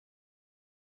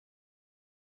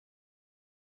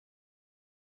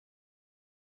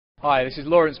Hi, this is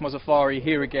Lawrence Mozaffari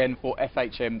here again for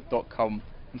FHM.com,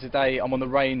 and today I'm on the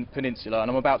Rain Peninsula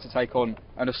and I'm about to take on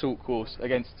an assault course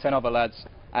against 10 other lads,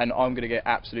 and I'm going to get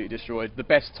absolutely destroyed. The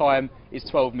best time is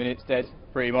 12 minutes dead,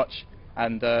 pretty much,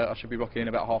 and I should be rocking in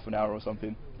about half an hour or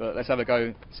something. But let's have a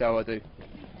go, see how I do.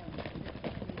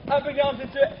 And bring your arms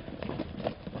into it.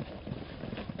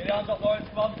 Get the arms up, Lawrence,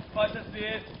 come on, biceps to the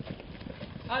ears.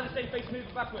 And the same face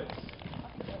moving backwards.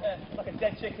 Yeah, like a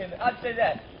dead chicken. And stay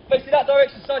there. Facing that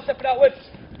direction, side stepping outwards.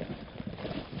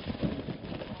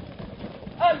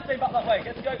 And stay back that way,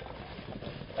 get to go.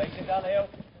 Facing down the hill.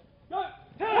 Go!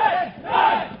 10,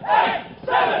 9, 8,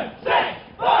 7, 6,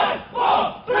 5,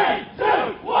 4, 3, 2,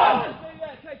 1.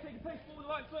 Take a pace forward, the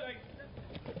right foot.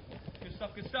 Good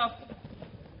stuff, good stuff.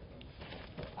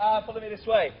 Follow me this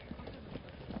way.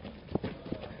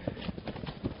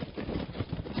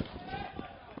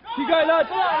 Keep going, lads.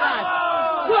 Come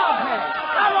on, lads.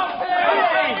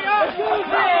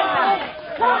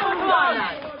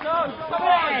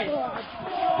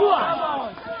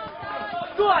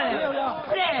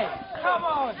 Come on, lads. Come on, lads. Come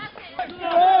on,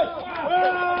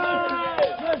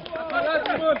 lads.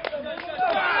 Come on.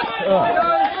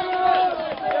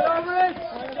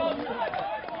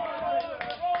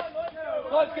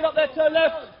 Lads, get up there, turn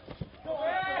left.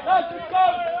 Lads, let's go.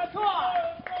 Come on.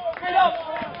 Get up.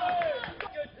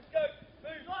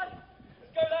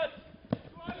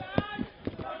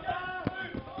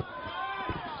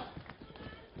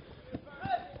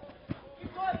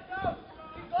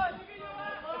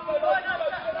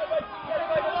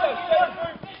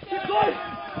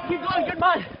 Keep going, good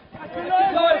man.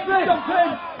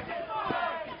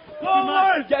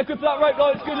 Get a grip of that rope,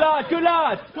 Lawrence. Good lad, good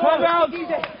lad. Turn round.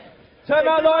 Turn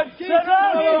round, Lawrence. Turn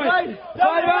round.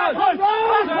 Turn round.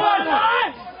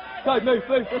 Go, move.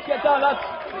 Let's get down, lads.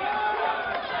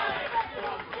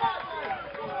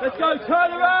 Let's go,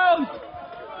 turn around.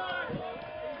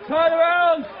 Turn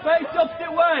around. Face the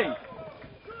opposite way.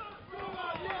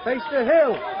 Face the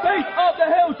hill. Face up the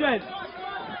hill, gents.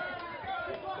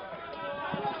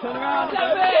 Turn around.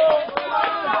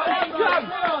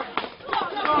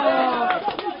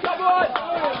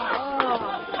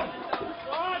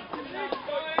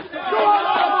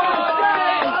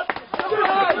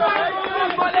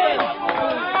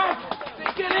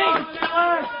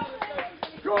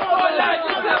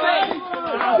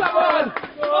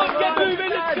 Come on, get moving,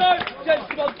 let's go. Gents,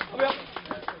 come on, hurry up.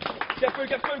 Get through.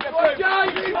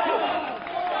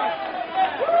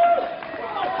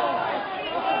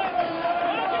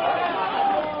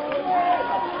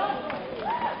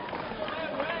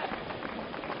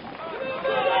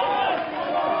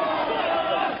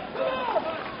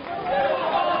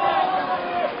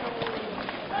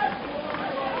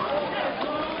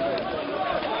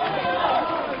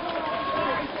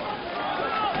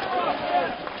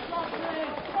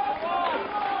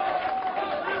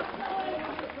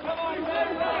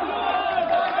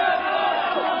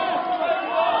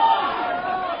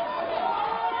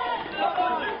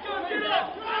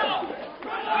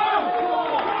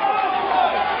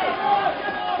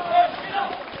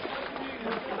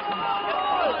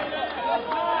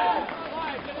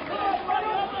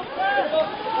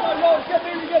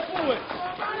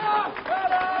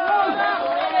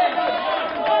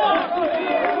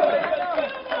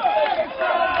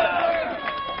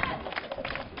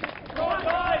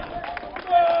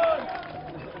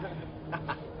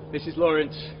 This is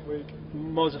Lawrence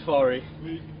Mozaffari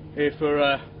here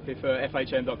for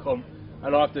FHM.com,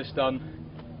 and I've just done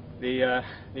the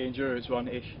endurance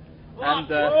one-ish,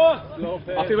 and I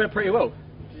think it went pretty well.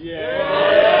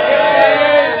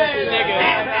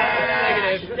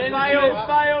 Negative.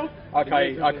 Fail.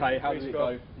 Okay, how did it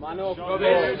go? Man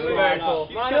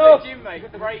off. Gym, mate.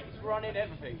 Brakes, running,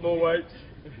 everything. More weight.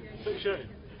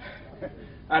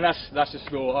 And that's the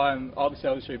score. I'll be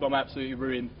telling the truth, I'm absolutely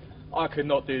ruined. I could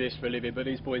not do this for a living, but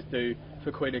these boys do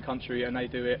for Queen and Country, and they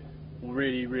do it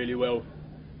really, really well.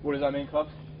 What does that mean, club?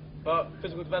 Well,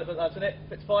 physical development, that's in it.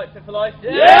 Fit to fight, fit for life.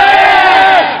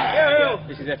 Yeah!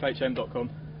 This is FHM.com.